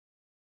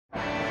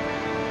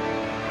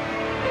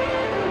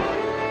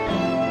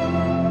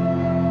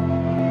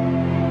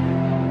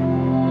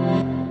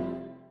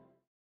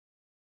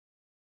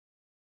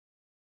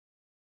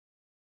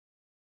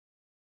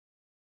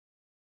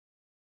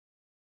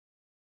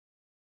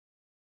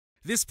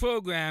This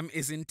program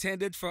is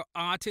intended for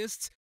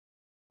artists,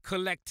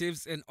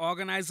 collectives, and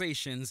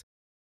organizations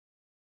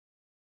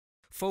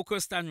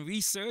focused on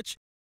research,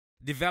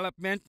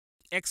 development,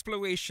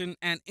 exploration,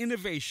 and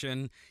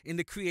innovation in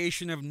the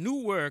creation of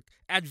new work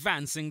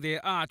advancing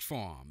their art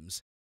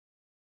forms.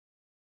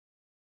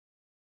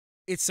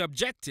 Its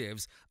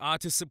objectives are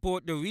to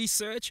support the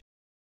research,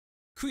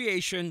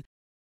 creation,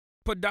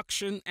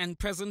 production, and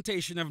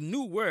presentation of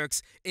new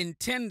works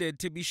intended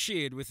to be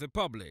shared with the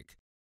public,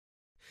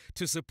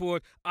 to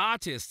support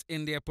artists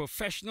in their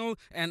professional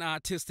and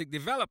artistic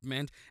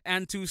development,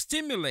 and to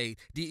stimulate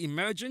the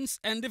emergence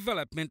and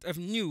development of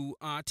new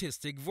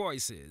artistic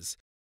voices.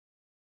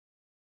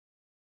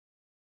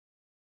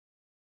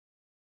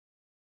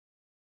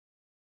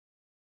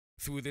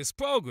 Through this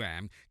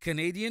program,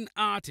 Canadian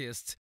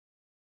artists,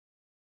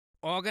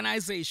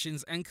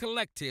 organizations, and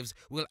collectives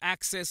will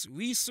access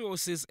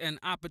resources and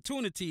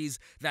opportunities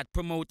that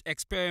promote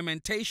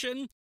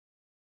experimentation,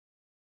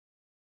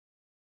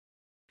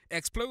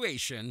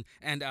 exploration,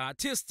 and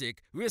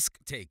artistic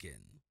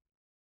risk-taking.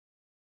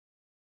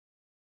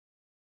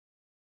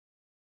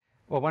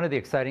 Well, one of the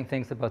exciting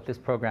things about this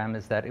program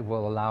is that it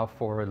will allow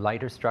for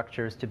lighter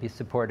structures to be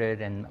supported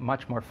and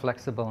much more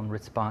flexible and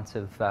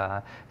responsive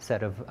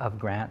set of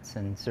grants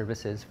and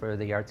services for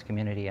the arts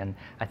community. And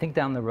I think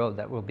down the road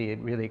that will be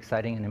really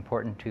exciting and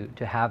important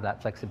to have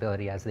that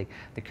flexibility as the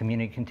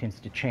community continues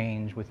to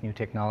change with new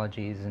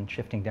technologies and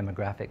shifting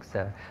demographics.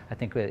 I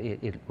think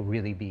it will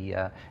really be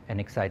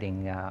an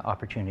exciting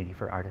opportunity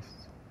for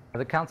artists.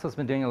 The Council's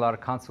been doing a lot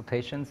of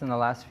consultations in the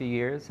last few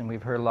years, and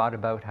we've heard a lot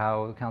about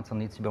how the Council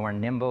needs to be more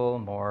nimble,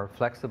 more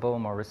flexible,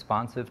 more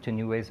responsive to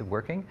new ways of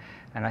working.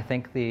 And I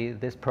think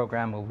this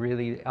program will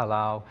really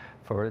allow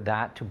for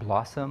that to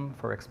blossom,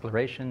 for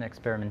exploration,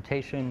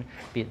 experimentation,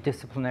 be it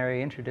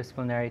disciplinary,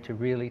 interdisciplinary, to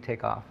really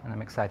take off. And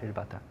I'm excited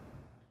about that.